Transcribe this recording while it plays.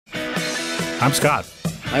I'm Scott.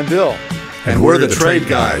 I'm Bill. And we're the Trade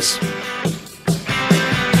Guys.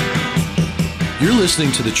 You're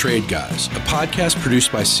listening to The Trade Guys, a podcast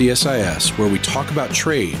produced by CSIS where we talk about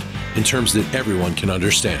trade in terms that everyone can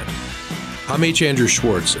understand. I'm H. Andrew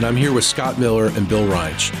Schwartz, and I'm here with Scott Miller and Bill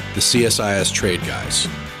Reinsch, the CSIS Trade Guys.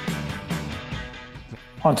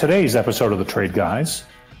 On today's episode of The Trade Guys,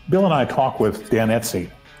 Bill and I talk with Dan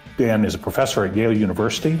Esty. Dan is a professor at Yale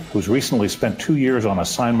University who's recently spent 2 years on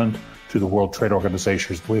assignment to the World Trade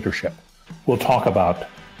Organization's leadership. We'll talk about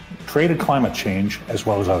trade and climate change as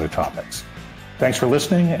well as other topics. Thanks for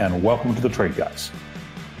listening and welcome to The Trade Guys.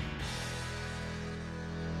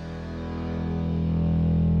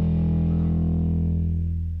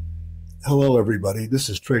 Hello, everybody. This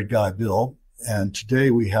is Trade Guy Bill, and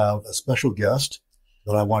today we have a special guest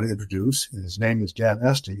that I want to introduce. His name is Dan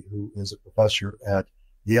Esty, who is a professor at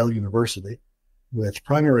Yale University with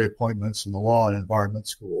primary appointments in the law and environment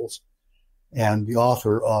schools, and the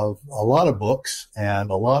author of a lot of books and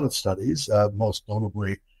a lot of studies, most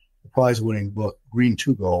notably the prize-winning book Green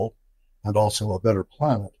to Gold, and also A Better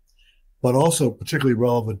Planet. But also particularly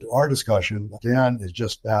relevant to our discussion, Dan is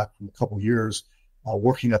just back from a couple of years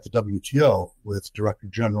working at the WTO with Director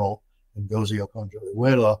General Ngozi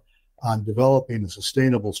Okonjo-Iweala on developing a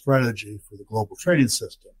sustainable strategy for the global trading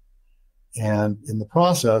system. And in the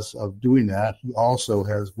process of doing that, he also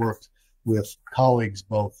has worked with colleagues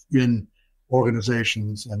both in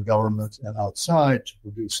organizations and governments and outside to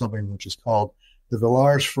produce something which is called the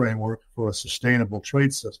Villars Framework for a Sustainable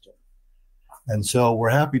Trade System. And so we're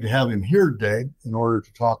happy to have him here today in order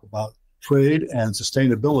to talk about trade and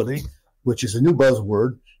sustainability, which is a new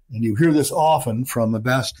buzzword, and you hear this often from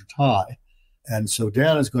Ambassador Tai. And so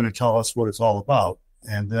Dan is going to tell us what it's all about,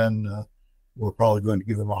 and then we're probably going to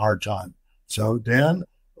give him a hard time. So Dan,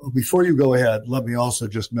 before you go ahead, let me also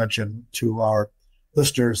just mention to our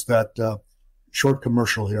listeners that short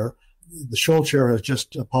commercial here. The Scholl Chair has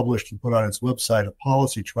just published and put on its website a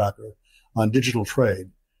policy tracker on digital trade,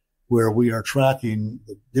 where we are tracking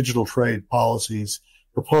the digital trade policies,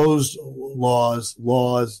 proposed laws,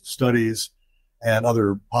 studies, and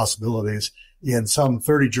other possibilities in some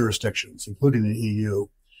 30 jurisdictions, including the EU.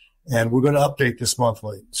 And we're going to update this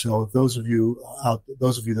monthly. So if those of you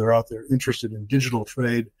that are out there interested in digital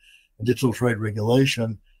trade and digital trade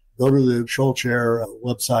regulation, go to the Scholl Chair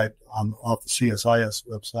website off the CSIS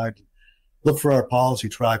website. Look for our policy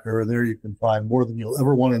tracker, and there you can find more than you'll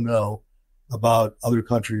ever want to know about other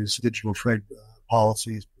countries' digital trade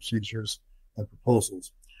policies, procedures, and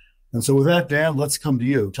proposals. And so with that, Dan, let's come to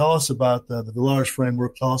you. Tell us about the Villars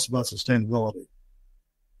Framework. Tell us about sustainability.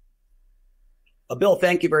 Bill,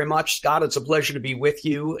 thank you very much. Scott, it's a pleasure to be with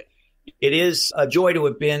you. It is a joy to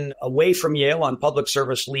have been away from Yale on public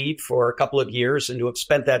service leave for a couple of years and to have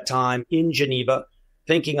spent that time in Geneva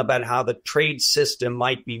thinking about how the trade system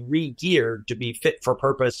might be re-geared to be fit for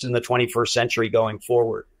purpose in the 21st century going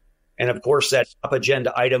forward. And of course, that's top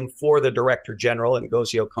agenda item for the Director General,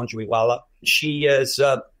 Ngozi Okonjo-Iweala. She has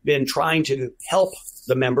been trying to help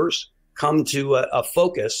the members come to a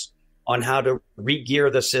focus on how to re-gear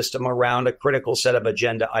the system around a critical set of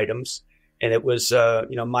agenda items. And it was,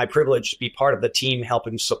 my privilege to be part of the team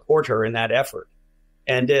helping support her in that effort.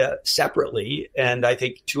 And separately, and I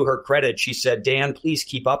think to her credit, she said, Dan, please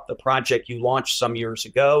keep up the project you launched some years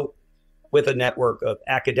ago with a network of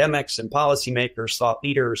academics and policymakers, thought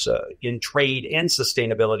leaders in trade and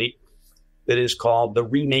sustainability that is called the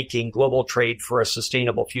Remaking Global Trade for a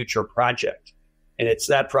Sustainable Future project. And it's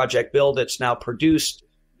that project, Bill, that's now produced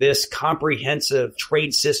this comprehensive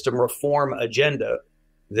trade system reform agenda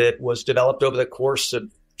that was developed over the course of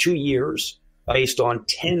 2 years based on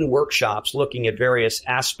 10 workshops looking at various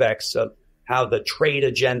aspects of how the trade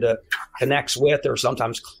agenda connects with or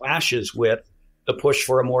sometimes clashes with the push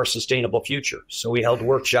for a more sustainable future. So we held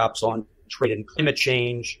workshops on trade and climate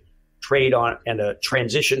change, trade on and a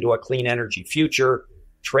transition to a clean energy future,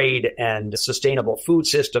 trade and sustainable food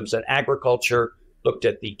systems and agriculture, looked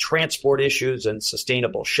at the transport issues and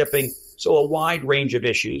sustainable shipping. So a wide range of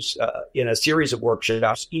issues in a series of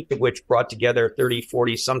workshops, each of which brought together 30,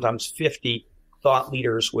 40, sometimes 50 thought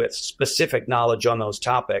leaders with specific knowledge on those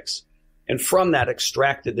topics. And from that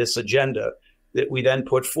extracted this agenda that we then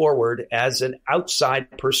put forward as an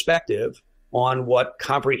outside perspective on what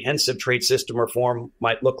comprehensive trade system reform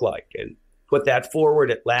might look like, and put that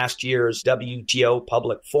forward at last year's WTO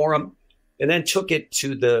Public Forum, and then took it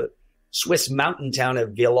to the Swiss mountain town of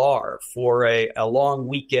Villars for a long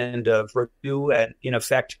weekend of review and, in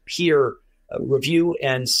effect, peer review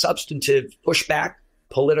and substantive pushback,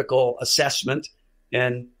 political assessment.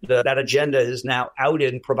 And that agenda is now out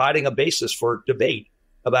in providing a basis for debate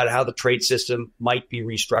about how the trade system might be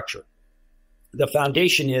restructured. The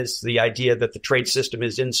foundation is the idea that the trade system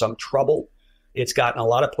is in some trouble. It's gotten a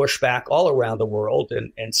lot of pushback all around the world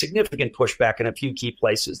and significant pushback in a few key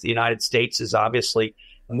places. The United States has obviously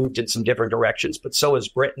moved in some different directions, but so has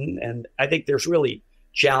Britain. And I think there's really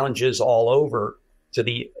challenges all over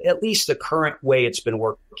to at least the current way it's been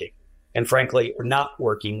working. And frankly, not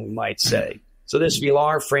working, we might say. So this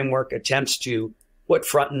Villars Framework attempts to put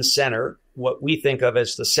front and center what we think of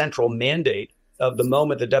as the central mandate of the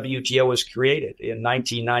moment the WTO was created in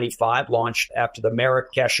 1995, launched after the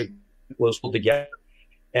Marrakesh was pulled together.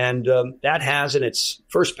 And that has in its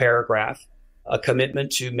first paragraph a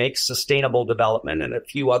commitment to make sustainable development and a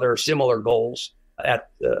few other similar goals at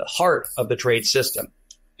the heart of the trade system.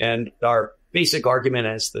 And our basic argument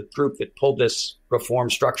as the group that pulled this reform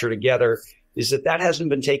structure together is that hasn't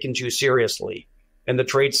been taken too seriously. And the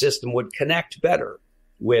trade system would connect better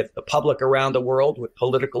with the public around the world, with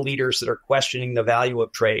political leaders that are questioning the value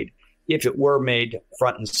of trade, if it were made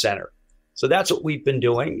front and center. So that's what we've been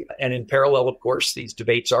doing. And in parallel, of course, these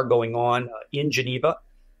debates are going on in Geneva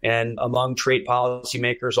and among trade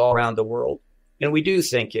policymakers all around the world. And we do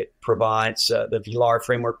think it provides, the Villars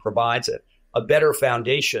Framework provides a better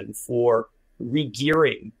foundation for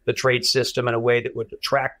regearing the trade system in a way that would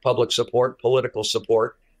attract public support, political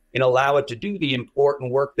support, and allow it to do the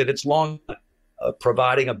important work that it's long done,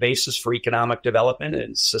 providing a basis for economic development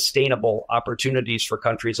and sustainable opportunities for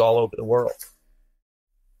countries all over the world.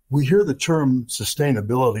 We hear the term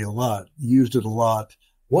sustainability a lot, used it a lot.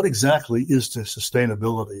 What exactly is the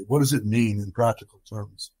sustainability? What does it mean in practical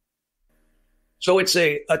terms? So it's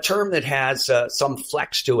a term that has some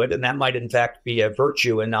flex to it, and that might in fact be a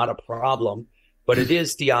virtue and not a problem. But it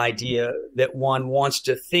is the idea that one wants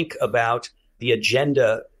to think about the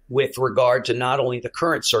agenda with regard to not only the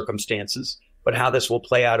current circumstances, but how this will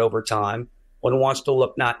play out over time. One wants to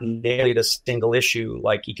look not merely at a single issue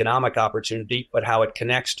like economic opportunity, but how it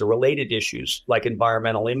connects to related issues like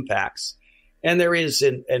environmental impacts. And there is,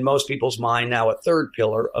 in most people's mind now, a third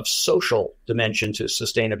pillar of social dimension to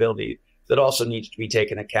sustainability that also needs to be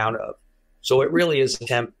taken account of. So it really is an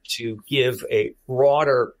attempt to give a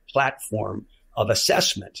broader platform of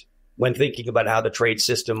assessment when thinking about how the trade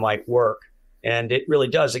system might work. And it really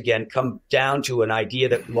does, again, come down to an idea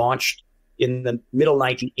that launched in the middle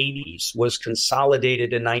 1980s, was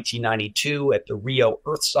consolidated in 1992 at the Rio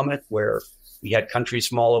Earth Summit, where we had countries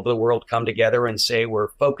from all over the world come together and say, we're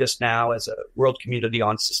focused now as a world community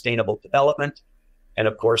on sustainable development. And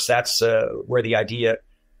of course, that's where the idea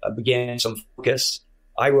began some focus.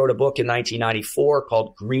 I wrote a book in 1994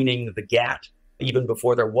 called Greening the GATT, even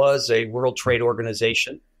before there was a World Trade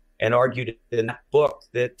Organization, and argued in that book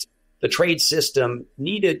that the trade system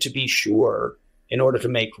needed to be sure, in order to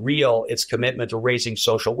make real its commitment to raising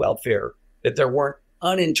social welfare, that there weren't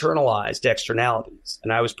uninternalized externalities.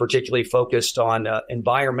 And I was particularly focused on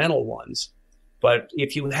environmental ones. But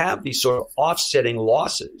if you have these sort of offsetting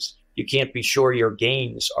losses, you can't be sure your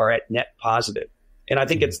gains are at net positive. And I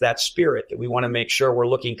think it's that spirit that we want to make sure we're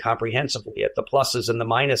looking comprehensively at the pluses and the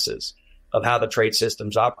minuses of how the trade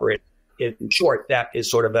systems operate. In short, that is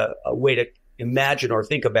sort of a way to imagine or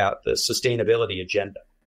think about the sustainability agenda.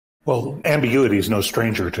 Well, ambiguity is no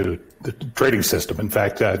stranger to the trading system. In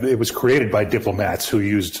fact, it was created by diplomats who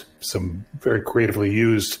used some very creatively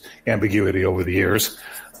used ambiguity over the years.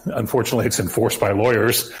 Unfortunately, it's enforced by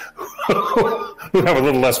lawyers who have a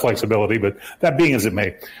little less flexibility, but that being as it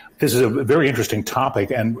may, this is a very interesting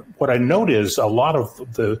topic. And what I note is a lot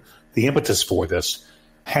of the impetus for this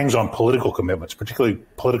hangs on political commitments, particularly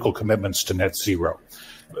political commitments to net zero.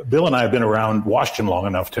 Bill and I have been around Washington long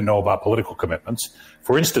enough to know about political commitments.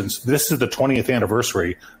 For instance, this is the 20th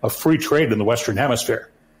anniversary of free trade in the Western Hemisphere,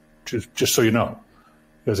 just so you know.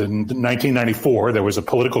 Because in 1994, there was a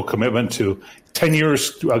political commitment to 10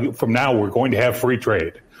 years from now, we're going to have free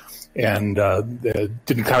trade. And it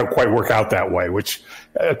didn't quite work out that way, which,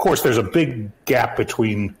 of course, there's a big gap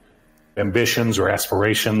between ambitions or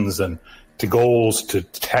aspirations and to goals, to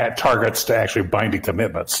targets, to actually binding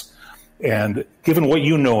commitments. And given what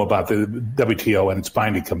you know about the WTO and its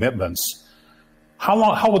binding commitments,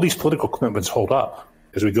 how will these political commitments hold up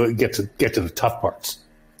as we get to the tough parts?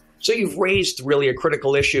 So you've raised really a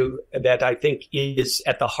critical issue that I think is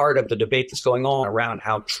at the heart of the debate that's going on around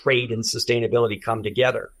how trade and sustainability come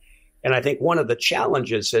together. And I think one of the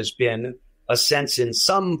challenges has been a sense in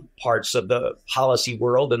some parts of the policy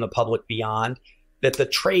world and the public beyond that the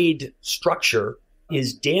trade structure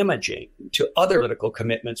is damaging to other political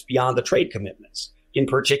commitments beyond the trade commitments, in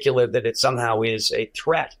particular that it somehow is a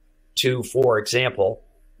threat to, for example,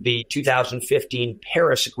 the 2015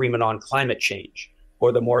 Paris Agreement on Climate Change,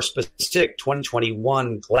 or the more specific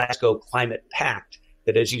 2021 Glasgow Climate Pact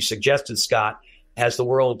that, as you suggested, Scott, has the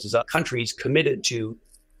world's countries committed to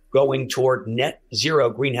going toward net zero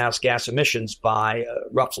greenhouse gas emissions by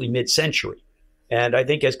roughly mid-century. And I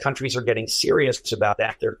think as countries are getting serious about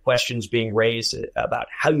that, there are questions being raised about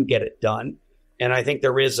how you get it done. And I think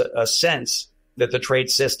there is a sense that the trade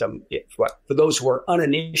system, for those who are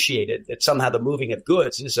uninitiated, that somehow the moving of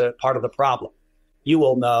goods is a part of the problem. You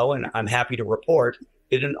will know, and I'm happy to report,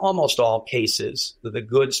 that in almost all cases, the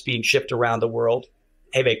goods being shipped around the world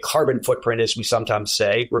have a carbon footprint, as we sometimes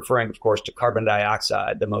say, referring, of course, to carbon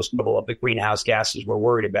dioxide, the most noble of the greenhouse gases we're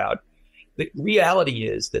worried about. The reality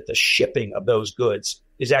is that the shipping of those goods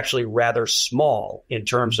is actually rather small in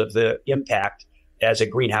terms of the impact as a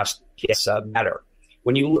greenhouse gas matter.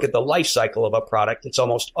 When you look at the life cycle of a product, it's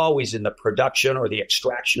almost always in the production or the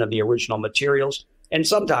extraction of the original materials, and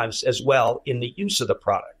sometimes as well in the use of the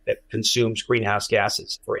product that consumes greenhouse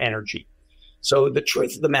gases for energy. So the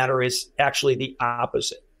truth of the matter is actually the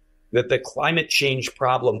opposite, that the climate change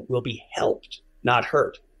problem will be helped, not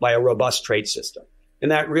hurt, by a robust trade system. And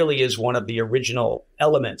that really is one of the original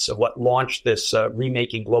elements of what launched this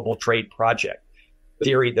Remaking Global Trade project, the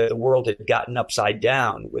theory that the world had gotten upside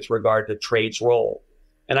down with regard to trade's role.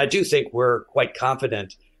 And I do think we're quite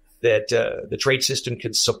confident that the trade system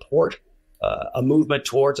can support a movement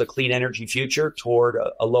towards a clean energy future, toward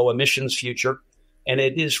a low emissions future. And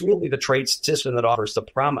it is really the trade system that offers the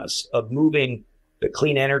promise of moving the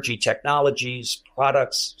clean energy technologies,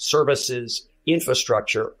 products, services,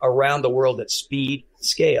 infrastructure around the world at speed,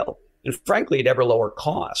 scale, and frankly, at ever lower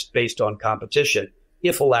cost based on competition,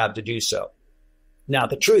 if allowed to do so. Now,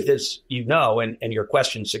 the truth is, you know, and your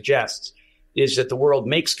question suggests, is that the world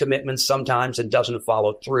makes commitments sometimes and doesn't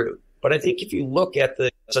follow through. But I think if you look at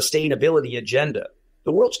the sustainability agenda,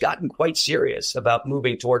 the world's gotten quite serious about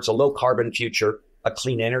moving towards a low carbon future, a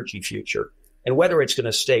clean energy future. And whether it's going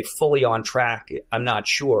to stay fully on track, I'm not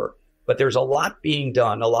sure. But there's a lot being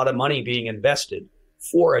done, a lot of money being invested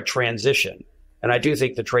for a transition. And I do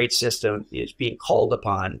think the trade system is being called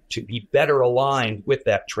upon to be better aligned with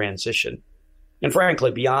that transition. And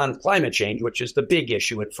frankly, beyond climate change, which is the big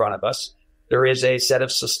issue in front of us, there is a set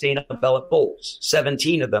of sustainable goals,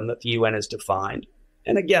 17 of them that the UN has defined.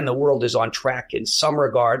 And again, the world is on track in some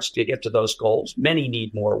regards to get to those goals. Many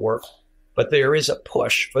need more work, but there is a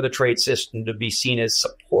push for the trade system to be seen as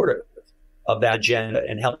supportive of that agenda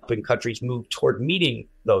and helping countries move toward meeting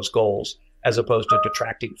those goals as opposed to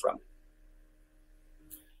detracting from it.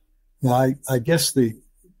 Now, I guess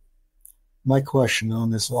my question on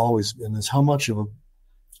this has always been is how much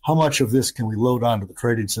of this can we load onto the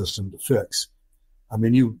trading system to fix? I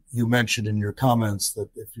mean, you mentioned in your comments that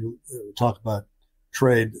if you talk about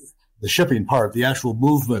trade, the shipping part, the actual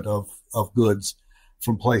movement of goods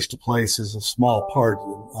from place to place is a small part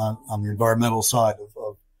on the environmental side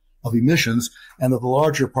of emissions, and that the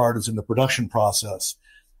larger part is in the production process.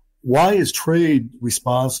 Why is trade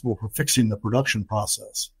responsible for fixing the production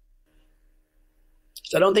process?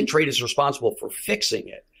 So I don't think trade is responsible for fixing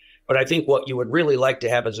it, but I think what you would really like to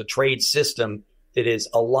have is a trade system that is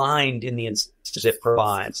aligned in the incentives it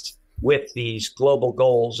provides with these global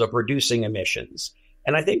goals of reducing emissions.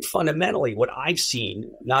 And I think fundamentally what I've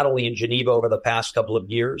seen, not only in Geneva over the past couple of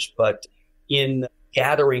years, but in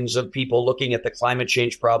gatherings of people looking at the climate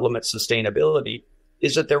change problem and sustainability,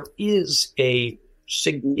 is that there is a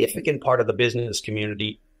significant part of the business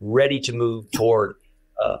community ready to move toward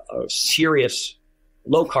a serious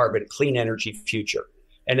low carbon, clean energy future.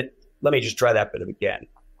 And let me just try that bit again,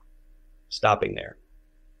 stopping there.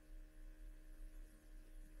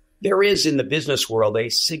 There is in the business world a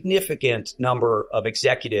significant number of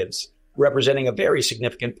executives representing a very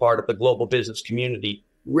significant part of the global business community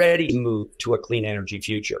ready to move to a clean energy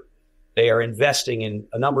future. They are investing in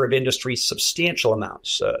a number of industries, substantial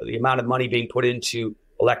amounts. The amount of money being put into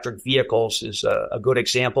electric vehicles is a good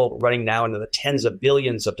example, running now into the tens of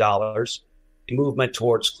billions of dollars. The movement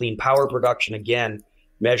towards clean power production, again,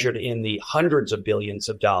 measured in the hundreds of billions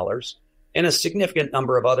of dollars. And a significant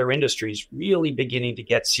number of other industries really beginning to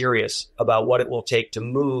get serious about what it will take to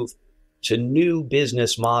move to new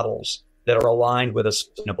business models that are aligned with a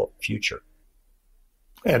sustainable future.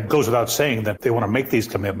 And it goes without saying that they want to make these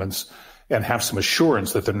commitments and have some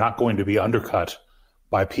assurance that they're not going to be undercut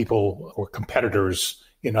by people or competitors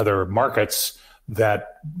in other markets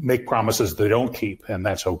that make promises they don't keep, and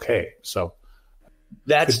that's okay. So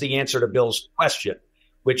that's the answer to Bill's question,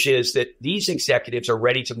 which is that these executives are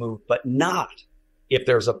ready to move, but not if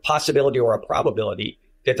there's a possibility or a probability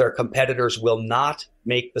that their competitors will not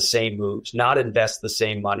make the same moves, not invest the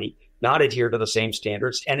same money, not adhere to the same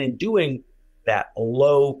standards. And in doing that,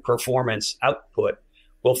 low performance output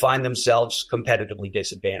will find themselves competitively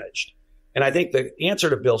disadvantaged. And I think the answer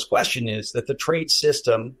to Bill's question is that the trade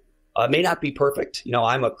system may not be perfect.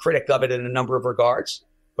 I'm a critic of it in a number of regards,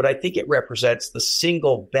 but I think it represents the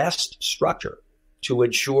single best structure to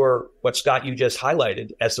ensure what, Scott, you just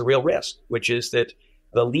highlighted as the real risk, which is that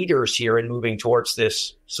the leaders here in moving towards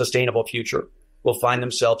this sustainable future will find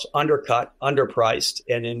themselves undercut, underpriced,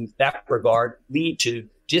 and in that regard lead to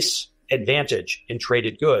disadvantage in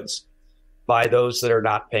traded goods by those that are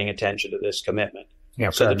not paying attention to this commitment. Yeah,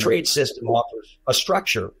 so the trade system offers a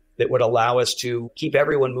structure that would allow us to keep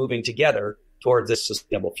everyone moving together toward this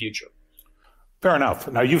sustainable future. Fair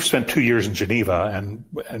enough. Now, you've spent 2 years in Geneva,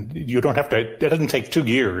 and you don't have to, it doesn't take 2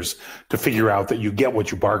 years to figure out that you get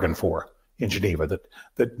what you bargained for in Geneva,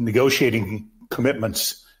 that negotiating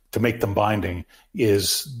commitments to make them binding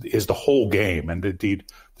is the whole game. And indeed,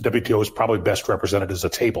 the WTO is probably best represented as a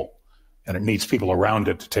table, and it needs people around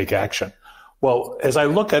it to take action. Well, as I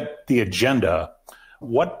look at the agenda,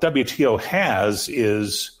 what WTO has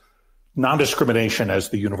is non-discrimination as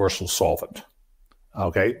the universal solvent.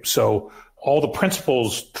 Okay, so all the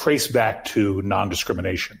principles trace back to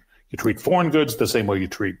non-discrimination. You treat foreign goods the same way you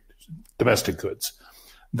treat domestic goods.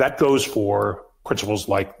 That goes for principles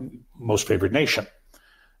like most favored nation.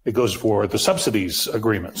 It goes for the subsidies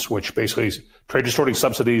agreements, which basically trade distorting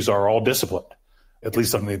subsidies are all disciplined, at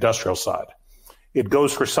least on the industrial side. It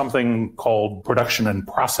goes for something called production and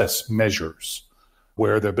process measures,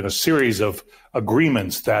 where there have been a series of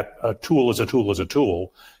agreements that a tool is a tool is a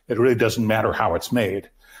tool. It really doesn't matter how it's made.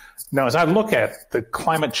 Now, as I look at the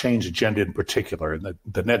climate change agenda in particular, and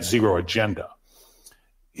the net zero agenda,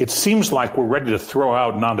 it seems like we're ready to throw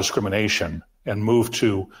out non-discrimination and move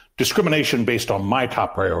to discrimination based on my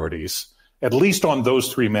top priorities, at least on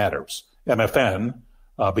those three matters. MFN,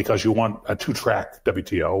 because you want a two-track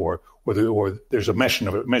WTO, or there's a mention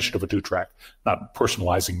of a two-track, not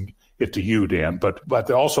personalizing it to you, Dan, but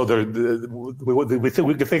also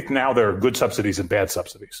we think now there are good subsidies and bad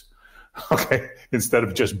subsidies, okay, instead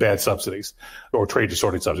of just bad subsidies or trade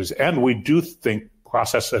distorting subsidies. And we do think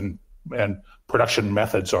process and production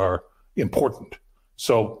methods are important.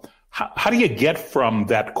 So how do you get from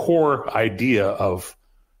that core idea of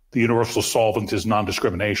the universal solvent is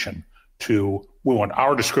non-discrimination to we want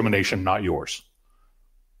our discrimination, not yours?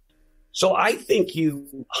 So I think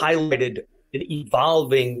you highlighted an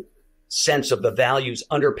evolving sense of the values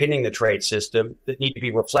underpinning the trade system that need to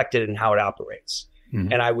be reflected in how it operates.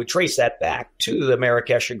 Mm-hmm. And I would trace that back to the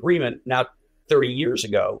Marrakesh Agreement now 30 years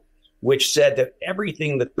ago, which said that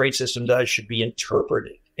everything the trade system does should be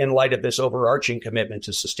interpreted in light of this overarching commitment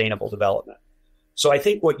to sustainable development. So I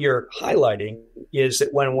think what you're highlighting is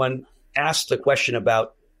that when one asks the question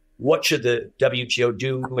about what should the WTO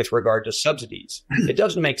do with regard to subsidies, it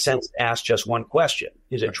doesn't make sense to ask just one question.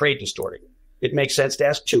 Is it trade distorting? It makes sense to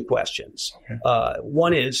ask two questions. Okay.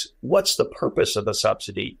 One is, what's the purpose of the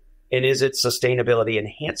subsidy? And is it sustainability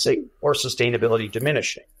enhancing or sustainability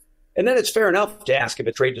diminishing? And then it's fair enough to ask if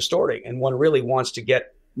it's trade distorting. And one really wants to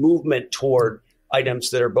get movement toward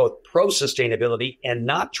items that are both pro-sustainability and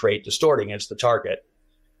not trade distorting as the target.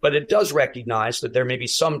 But it does recognize that there may be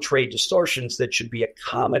some trade distortions that should be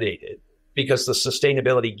accommodated because the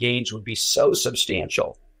sustainability gains would be so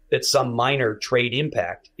substantial that some minor trade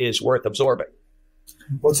impact is worth absorbing.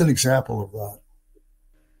 What's an example of that?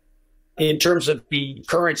 In terms of the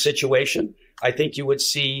current situation, I think you would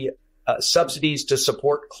see subsidies to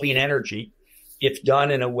support clean energy, if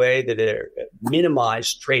done in a way that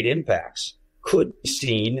minimize trade impacts, could be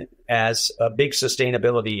seen as a big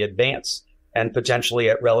sustainability advance and potentially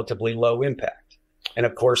at relatively low impact. And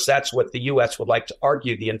of course, that's what the U.S. would like to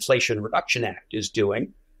argue the Inflation Reduction Act is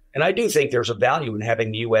doing. And I do think there's a value in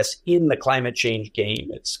having the U.S. in the climate change game.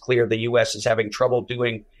 It's clear the U.S. is having trouble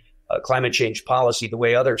doing climate change policy the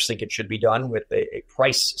way others think it should be done, with a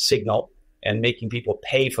price signal and making people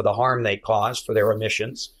pay for the harm they cause for their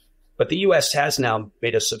emissions. But the U.S. has now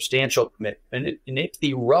made a substantial commitment. And if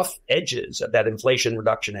the rough edges of that Inflation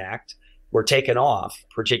Reduction Act were taken off,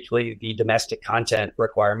 particularly the domestic content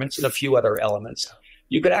requirements and a few other elements,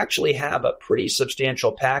 you could actually have a pretty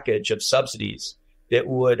substantial package of subsidies that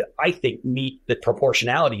would, I think, meet the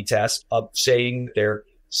proportionality test of saying they're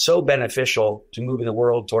so beneficial to moving the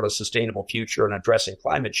world toward a sustainable future and addressing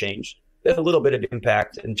climate change that a little bit of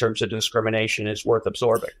impact in terms of discrimination is worth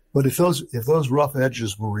absorbing. But if those rough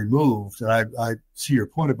edges were removed, and I see your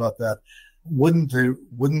point about that, wouldn't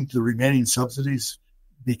the remaining subsidies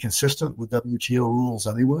be consistent with WTO rules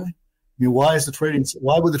anyway? I mean, why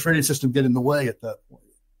would the trading system get in the way at that point?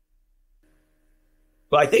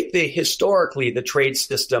 Well, I think historically the trade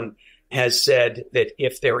system has said that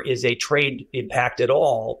if there is a trade impact at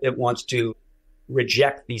all, it wants to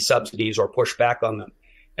reject these subsidies or push back on them.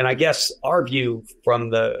 And I guess our view from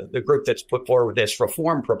the group that's put forward this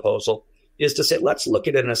reform proposal is to say, let's look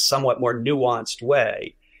at it in a somewhat more nuanced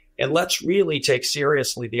way. And let's really take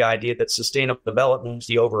seriously the idea that sustainable development is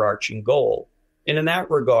the overarching goal. And in that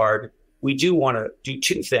regard, we do want to do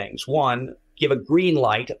two things. One, give a green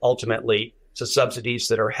light ultimately to subsidies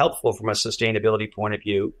that are helpful from a sustainability point of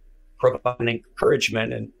view, provide an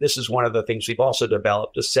encouragement. And this is one of the things we've also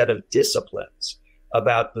developed, a set of disciplines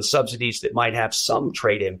about the subsidies that might have some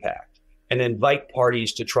trade impact, and invite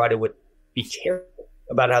parties to try to be careful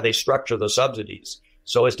about how they structure the subsidies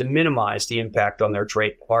so as to minimize the impact on their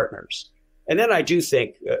trade partners. And then I do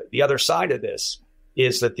think the other side of this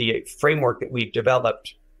is that the framework that we've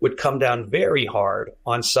developed would come down very hard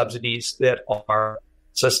on subsidies that are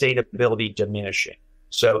sustainability diminishing.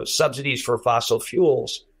 So subsidies for fossil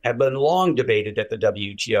fuels have been long debated at the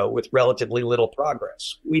WTO with relatively little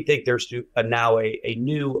progress. We think there's now a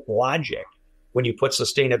new logic when you put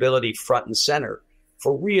sustainability front and center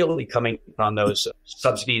for really coming on those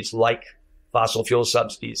subsidies like fossil fuel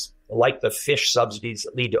subsidies, like the fish subsidies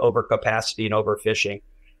that lead to overcapacity and overfishing.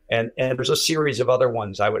 And there's a series of other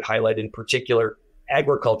ones I would highlight, in particular,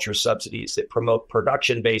 agriculture subsidies that promote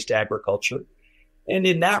production-based agriculture. And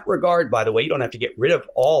in that regard, by the way, you don't have to get rid of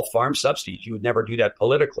all farm subsidies. You would never do that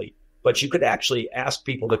politically. But you could actually ask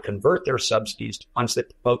people to convert their subsidies to ones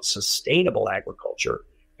that promote sustainable agriculture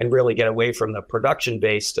and really get away from the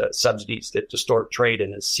production-based subsidies that distort trade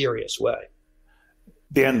in a serious way.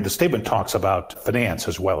 Dan, the statement talks about finance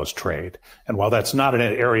as well as trade. And while that's not an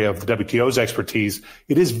area of the WTO's expertise,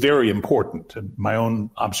 it is very important. And my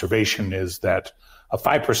own observation is that a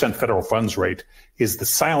 5% federal funds rate is the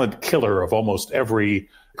silent killer of almost every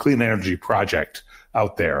clean energy project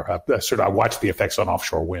out there. I watched the effects on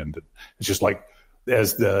offshore wind. It's just like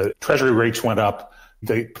as the treasury rates went up,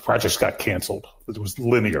 the projects got canceled. It was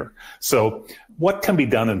linear. So what can be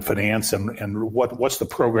done in finance and what's the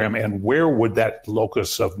program, and where would that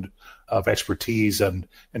locus of expertise and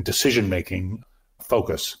decision-making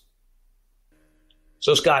focus?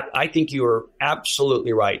 So, Scott, I think you are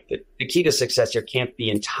absolutely right that the key to success here can't be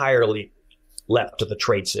entirely left to the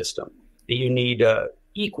trade system. That you need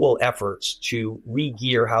equal efforts to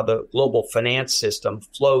re-gear how the global finance system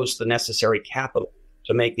flows the necessary capital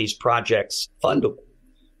to make these projects fundable.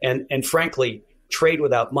 And frankly, trade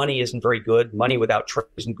without money isn't very good. Money without trade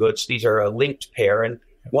isn't good. So these are a linked pair. And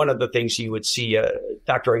one of the things you would see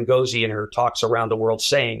Dr. Ngozi in her talks around the world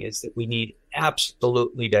saying is that we need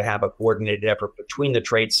absolutely to have a coordinated effort between the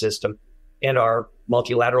trade system and our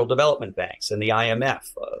multilateral development banks and the IMF,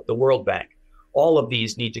 the World Bank. All of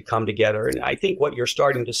these need to come together. And I think what you're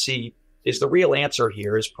starting to see is the real answer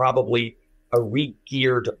here is probably a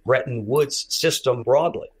re-geared Bretton Woods system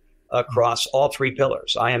broadly across all three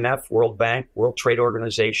pillars, IMF, World Bank, World Trade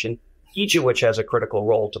Organization, each of which has a critical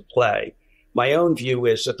role to play. My own view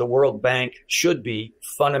is that the World Bank should be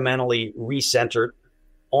fundamentally recentered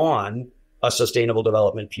on a sustainable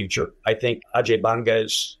development future. I think Ajay Banga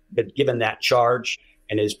has been given that charge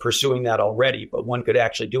and is pursuing that already, but one could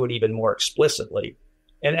actually do it even more explicitly.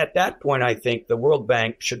 And at that point, I think the World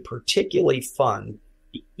Bank should particularly fund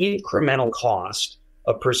the incremental cost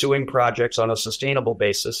of pursuing projects on a sustainable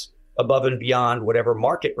basis above and beyond whatever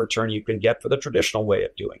market return you can get for the traditional way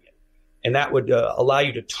of doing it. And that would allow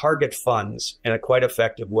you to target funds in a quite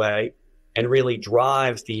effective way and really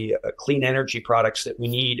drive the clean energy products that we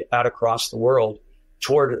need out across the world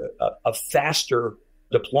toward a faster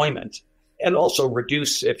deployment, and also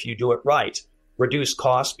reduce, if you do it right, reduce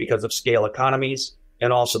costs because of scale economies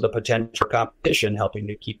and also the potential competition helping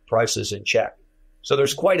to keep prices in check. So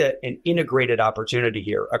there's quite an integrated opportunity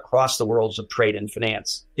here across the worlds of trade and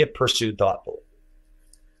finance if pursued thoughtfully.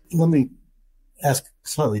 Let me ask a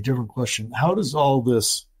slightly different question. How does all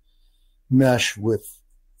this mesh with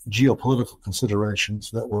geopolitical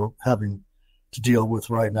considerations that we're having to deal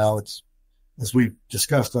with right now? It's, as we've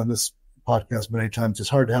discussed on this podcast many times, it's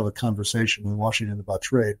hard to have a conversation in Washington about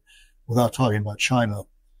trade without talking about China,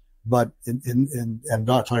 but and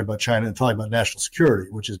not talking about China and talking about national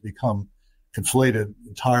security, which has become conflated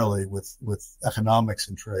entirely with economics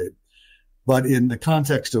and trade. But in the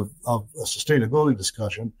context of a sustainability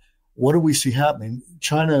discussion, what do we see happening?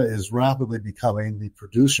 China is rapidly becoming the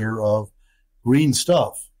producer of green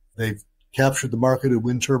stuff. They've captured the market in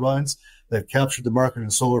wind turbines. They've captured the market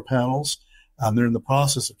in solar panels. They're in the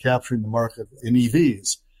process of capturing the market in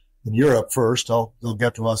EVs. In Europe first, they'll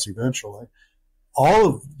get to us eventually. All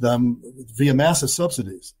of them via massive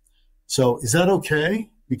subsidies. So is that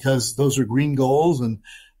okay? Because those are green goals and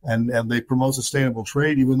they promote sustainable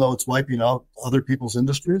trade, even though it's wiping out other people's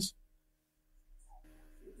industries?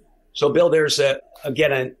 So, Bill, there's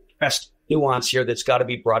again an interesting nuance here that's got to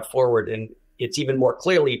be brought forward. And it's even more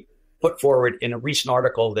clearly put forward in a recent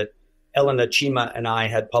article that Elena Chima and I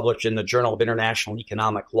had published in the Journal of International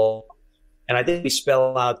Economic Law. And I think we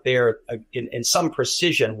spell out there in some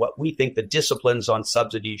precision what we think the disciplines on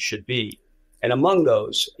subsidies should be. And among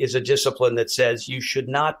those is a discipline that says you should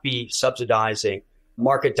not be subsidizing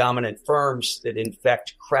market dominant firms that in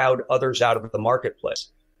fact crowd others out of the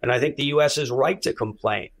marketplace. And I think the U.S. is right to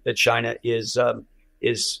complain that China is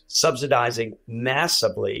subsidizing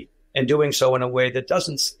massively and doing so in a way that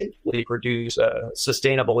doesn't simply produce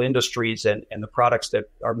sustainable industries and the products that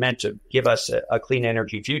are meant to give us a clean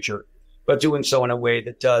energy future, but doing so in a way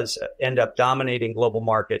that does end up dominating global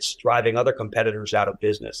markets, driving other competitors out of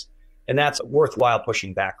business. And that's worthwhile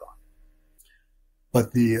pushing back on.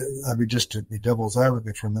 But just to be devil's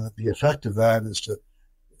advocate for a minute, the effect of that is to,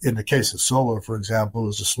 in the case of solar, for example,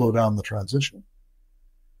 is to slow down the transition.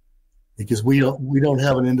 Because we don't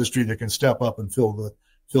have an industry that can step up and fill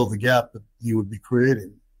the gap that you would be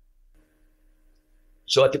creating.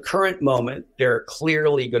 So at the current moment, there are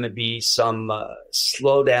clearly going to be some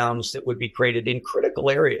slowdowns that would be created in critical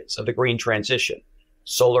areas of the green transition.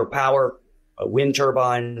 Solar power, wind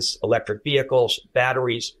turbines, electric vehicles,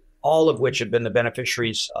 batteries, all of which have been the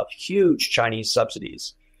beneficiaries of huge Chinese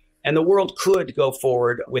subsidies. And the world could go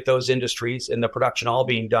forward with those industries and the production all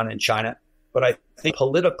being done in China. But I think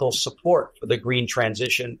political support for the green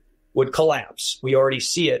transition would collapse. We already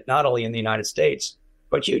see it not only in the United States,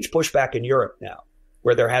 but huge pushback in Europe now,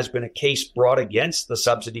 where there has been a case brought against the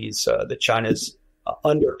subsidies that China's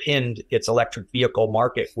underpinned its electric vehicle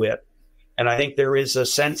market with. And I think there is a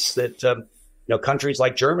sense that countries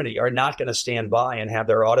like Germany are not going to stand by and have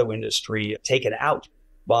their auto industry taken out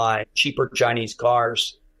by cheaper Chinese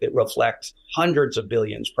cars that reflect hundreds of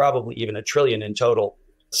billions, probably even $1 trillion in total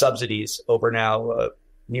subsidies over now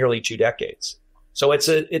nearly 2 decades. So it's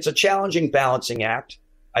a challenging balancing act.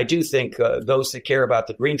 I do think those that care about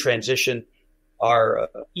the green transition are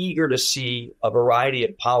eager to see a variety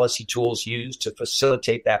of policy tools used to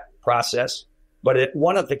facilitate that process. But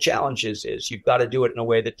one of the challenges is you've got to do it in a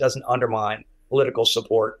way that doesn't undermine political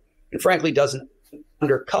support and frankly doesn't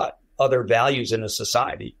undercut other values in a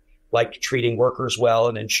society, like treating workers well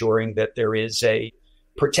and ensuring that there is a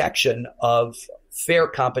protection of fair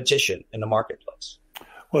competition in the marketplace.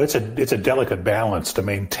 Well, it's a delicate balance to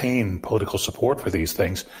maintain political support for these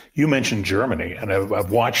things. You mentioned Germany, and I've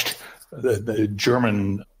watched the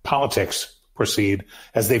German politics proceed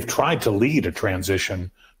as they've tried to lead a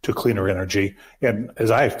transition to cleaner energy. And as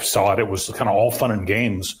I saw it, it was kind of all fun and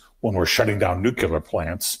games when we're shutting down nuclear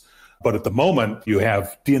plants. But at the moment, you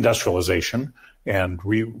have deindustrialization and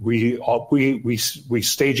restaging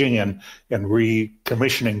and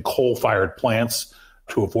recommissioning coal-fired plants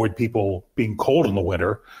to avoid people being cold in the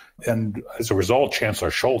winter. And as a result, Chancellor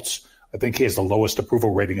Scholz, I think he has the lowest approval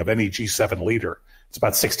rating of any G7 leader. It's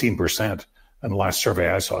about 16% in the last survey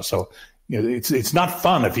I saw. So it's not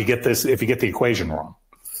fun if you get the equation wrong.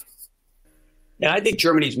 And I think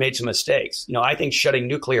Germany's made some mistakes. I think shutting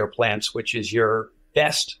nuclear plants, which is your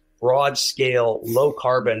best broad-scale,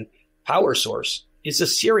 low-carbon power source, is a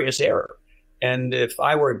serious error. And if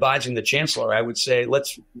I were advising the chancellor, I would say,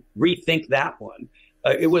 let's rethink that one.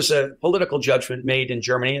 It was a political judgment made in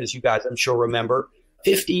Germany, as you guys, I'm sure, remember,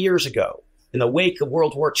 50 years ago, in the wake of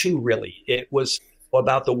World War II, really. It was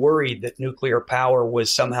about the worry that nuclear power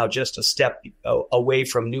was somehow just a step away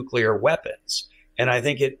from nuclear weapons. And I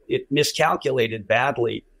think it miscalculated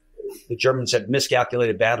badly. The Germans had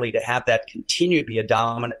miscalculated badly to have that continue to be a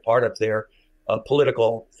dominant part of their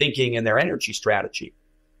political thinking and their energy strategy.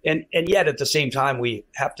 And yet, at the same time, we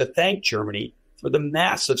have to thank Germany for the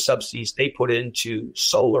massive subsidies they put into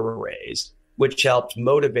solar arrays, which helped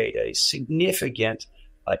motivate a significant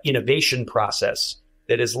innovation process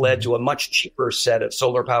that has led to a much cheaper set of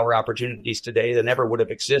solar power opportunities today than ever would have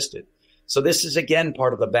existed. So this is, again,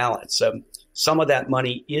 part of the balance. Some of that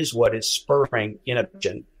money is what is spurring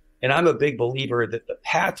innovation. And I'm a big believer that the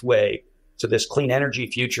pathway to this clean energy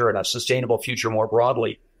future and a sustainable future more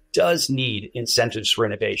broadly does need incentives for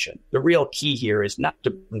innovation. The real key here is not to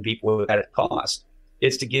bring people at a cost.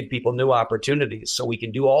 It's to give people new opportunities so we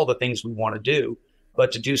can do all the things we want to do,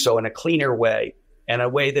 but to do so in a cleaner way and a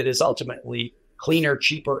way that is ultimately cleaner,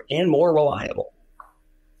 cheaper, and more reliable.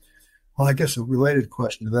 Well, I guess a related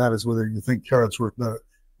question to that is whether you think carrots work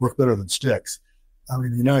better than sticks. I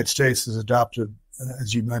mean, the United States has adopted,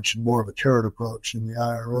 as you mentioned, more of a carrot approach in the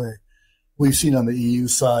IRA. We've seen on the EU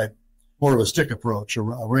side more of a stick approach, a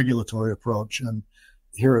regulatory approach. And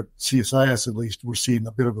here at CSIS, at least, we're seeing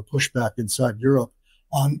a bit of a pushback inside Europe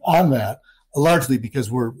on that, largely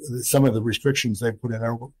because some of the restrictions they've put in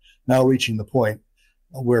are now reaching the point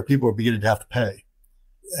where people are beginning to have to pay.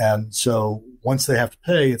 And so once they have to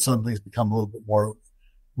pay, it suddenly has become a little bit more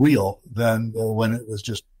real than when it was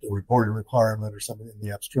just a reporting requirement or something in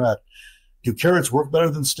the abstract. Do carrots work better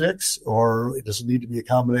than sticks, or does it need to be a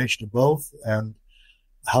combination of both? And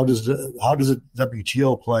how does the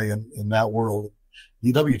WTO play in that world?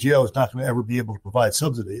 The WTO is not going to ever be able to provide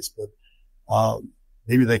subsidies, but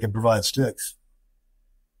maybe they can provide sticks.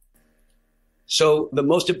 So the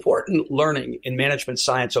most important learning in management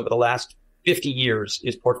science over the last 50 years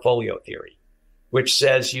is portfolio theory, which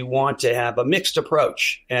says you want to have a mixed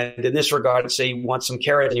approach. And in this regard, say you want some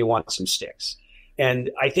carrots and you want some sticks.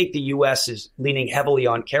 And I think the U.S. is leaning heavily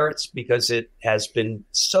on carrots because it has been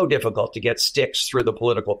so difficult to get sticks through the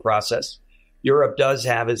political process. Europe does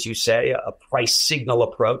have, as you say, a price signal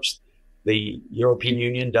approach. The European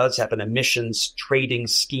Union does have an emissions trading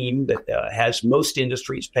scheme that has most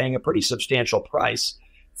industries paying a pretty substantial price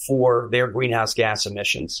for their greenhouse gas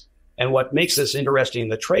emissions. And what makes this interesting in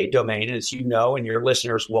the trade domain, as you know, and your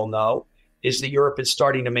listeners will know, is that Europe is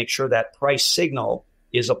starting to make sure that price signal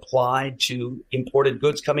is applied to imported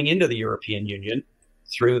goods coming into the European Union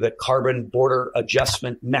through the Carbon Border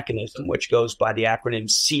Adjustment Mechanism, which goes by the acronym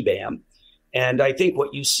CBAM. And I think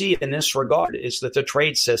what you see in this regard is that the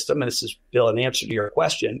trade system, and this is, Bill, an answer to your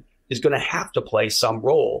question, is going to have to play some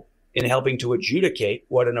role in helping to adjudicate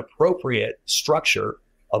what an appropriate structure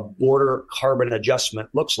of border carbon adjustment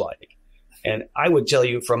looks like. And I would tell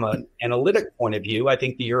you from an analytic point of view, I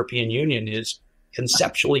think the European Union is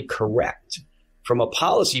conceptually correct. From a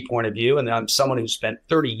policy point of view, and I'm someone who spent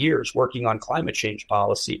 30 years working on climate change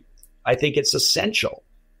policy, I think it's essential.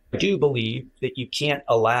 I do believe that you can't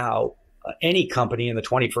allow any company in the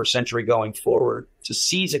 21st century going forward to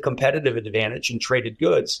seize a competitive advantage in traded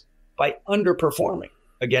goods by underperforming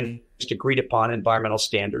against agreed upon environmental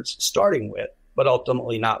standards, starting with, but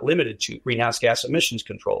ultimately not limited to, greenhouse gas emissions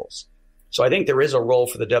controls. So I think there is a role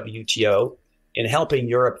for the WTO in helping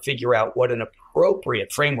Europe figure out what an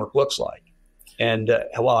appropriate framework looks like. And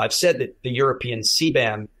while I've said that the European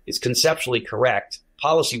CBAM is conceptually correct,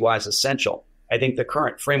 policy-wise essential, I think the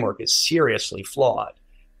current framework is seriously flawed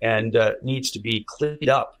and needs to be cleaned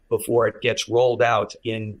up before it gets rolled out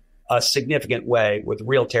in a significant way with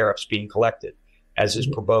real tariffs being collected, as is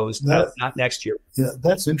proposed not next year. Yeah,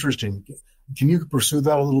 that's interesting. Can you pursue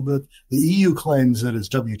that a little bit? The EU claims that it's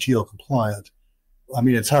WTO compliant. I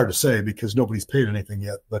mean, it's hard to say because nobody's paid anything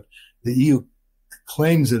yet, but the EU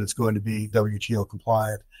claims that it's going to be WTO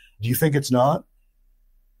compliant. Do you think it's not?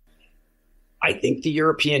 I think the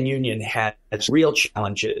European Union has real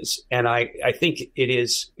challenges. And I think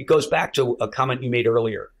it goes back to a comment you made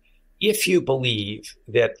earlier. If you believe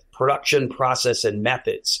that production process and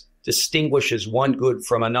methods distinguishes one good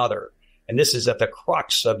from another, and this is at the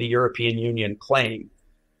crux of the European Union claim,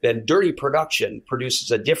 then dirty production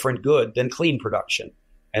produces a different good than clean production.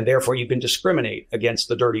 And therefore you can discriminate against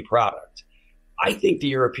the dirty product. I think the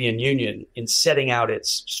European Union, in setting out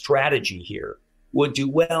its strategy here, would do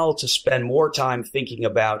well to spend more time thinking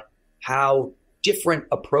about how different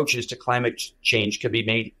approaches to climate change can be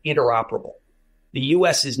made interoperable. The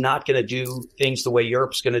U.S. is not going to do things the way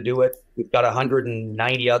Europe's going to do it. We've got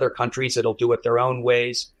 190 other countries that'll do it their own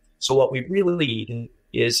ways. So what we really need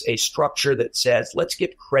is a structure that says, let's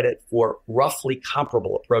give credit for roughly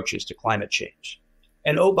comparable approaches to climate change.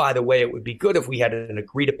 And oh, by the way, it would be good if we had an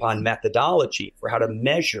agreed upon methodology for how to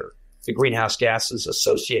measure the greenhouse gases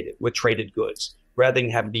associated with traded goods, rather than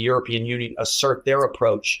having the European Union assert their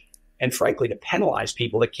approach and, frankly, to penalize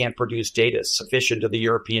people that can't produce data sufficient to the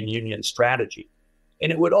European Union strategy.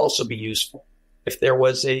 And it would also be useful if there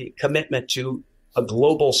was a commitment to a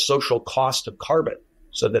global social cost of carbon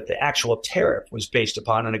so that the actual tariff was based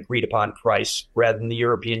upon an agreed upon price rather than the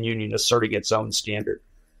European Union asserting its own standard.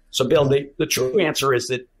 So, Bill, the true answer is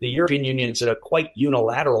that the European Union is in a quite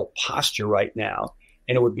unilateral posture right now,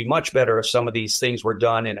 and it would be much better if some of these things were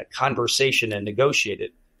done in a conversation and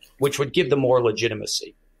negotiated, which would give them more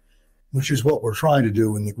legitimacy. Which is what we're trying to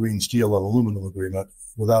do in the Green Steel and Aluminum Agreement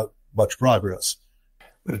without much progress.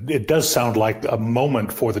 It does sound like a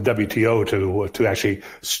moment for the WTO to actually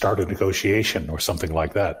start a negotiation or something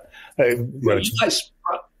like that. Well,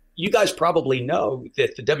 you guys probably know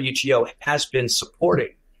that the WTO has been supporting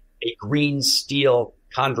a green steel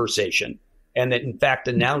conversation, and that in fact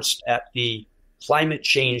announced at the climate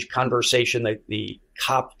change conversation, the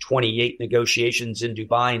COP28 negotiations in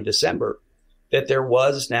Dubai in December, that there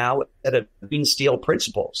was now a set of green steel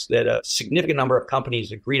principles that a significant number of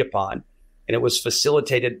companies agreed upon. And it was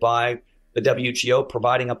facilitated by the WTO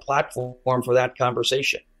providing a platform for that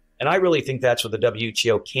conversation. And I really think that's what the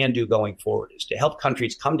WTO can do going forward, is to help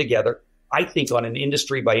countries come together, I think on an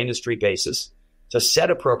industry by industry basis, to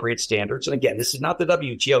set appropriate standards. And again, this is not the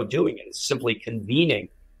WTO doing it. It's simply convening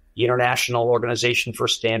the International Organization for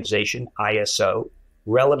Standardization, ISO,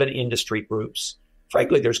 relevant industry groups.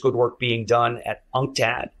 Frankly, there's good work being done at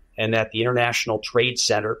UNCTAD and at the International Trade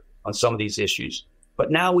Center on some of these issues.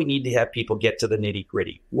 But now we need to have people get to the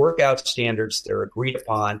nitty-gritty, work out standards that are agreed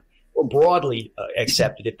upon or broadly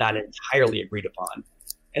accepted, if not entirely agreed upon.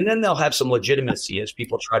 And then they'll have some legitimacy as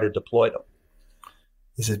people try to deploy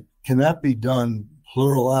them. Can that be done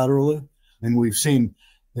plurilaterally? I mean, we've seen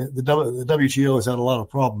the WTO has had a lot of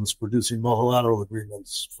problems producing multilateral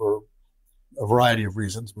agreements for a variety of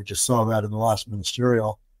reasons. We just saw that in the last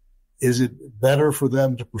ministerial. Is it better for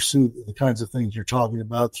them to pursue the kinds of things you're talking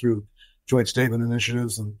about through joint statement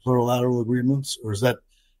initiatives and plurilateral agreements, or is that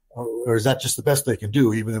just the best they can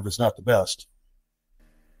do, even if it's not the best?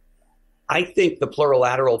 I think the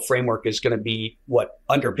plurilateral framework is going to be what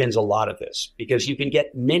underpins a lot of this, because you can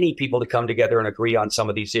get many people to come together and agree on some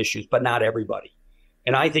of these issues, but not everybody.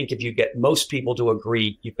 And I think if you get most people to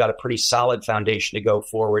agree, you've got a pretty solid foundation to go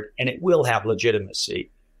forward, and it will have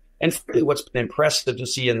legitimacy. And frankly, what's been impressive to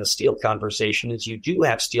see in the steel conversation is you do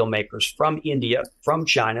have steel makers from India, from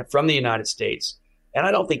China, from the United States. And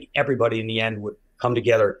I don't think everybody in the end would come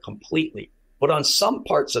together completely. But on some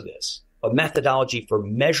parts of this, a methodology for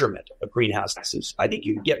measurement of greenhouse gases, I think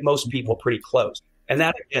you can get most people pretty close. And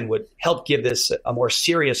that, again, would help give this a more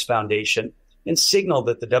serious foundation and signal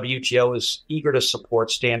that the WTO is eager to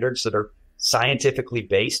support standards that are scientifically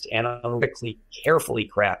based, analytically carefully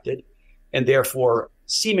crafted, and therefore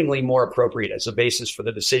seemingly more appropriate as a basis for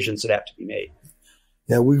the decisions that have to be made.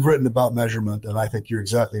 Yeah, we've written about measurement, and I think you're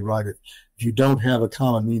exactly right. If you don't have a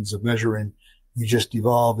common means of measuring, you just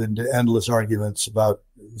devolve into endless arguments about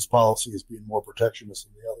whose policy is being more protectionist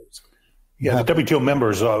than the others. Yeah, the WTO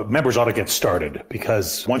members ought to get started,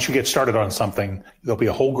 because once you get started on something, there'll be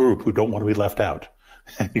a whole group who don't want to be left out.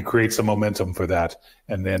 You create some momentum for that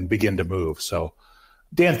and then begin to move. So,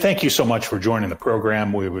 Dan, thank you so much for joining the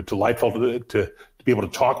program. We were delightful to be able to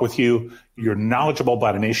talk with you. You're knowledgeable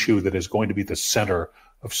about an issue that is going to be the center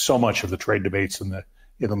of so much of the trade debates in the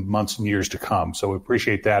months and years to come. So we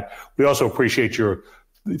appreciate that. We also appreciate your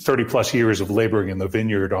 30 plus years of laboring in the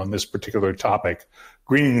vineyard on this particular topic.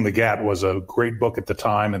 Greening the Gat was a great book at the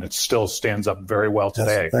time, and it still stands up very well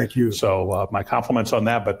today. Yes, thank you. So my compliments on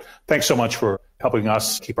that, but thanks so much for helping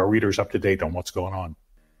us keep our readers up to date on what's going on.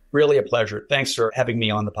 Really a pleasure. Thanks for having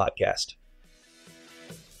me on the podcast.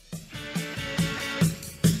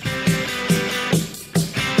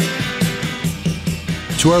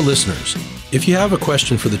 To our listeners, if you have a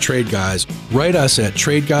question for the Trade Guys, write us at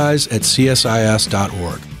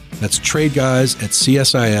tradeguys@csis.org. That's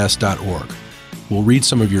tradeguys@csis.org. We'll read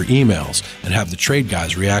some of your emails and have the Trade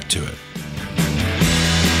Guys react to it.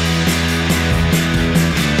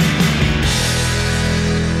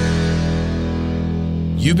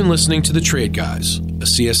 You've been listening to The Trade Guys, a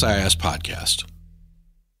CSIS podcast.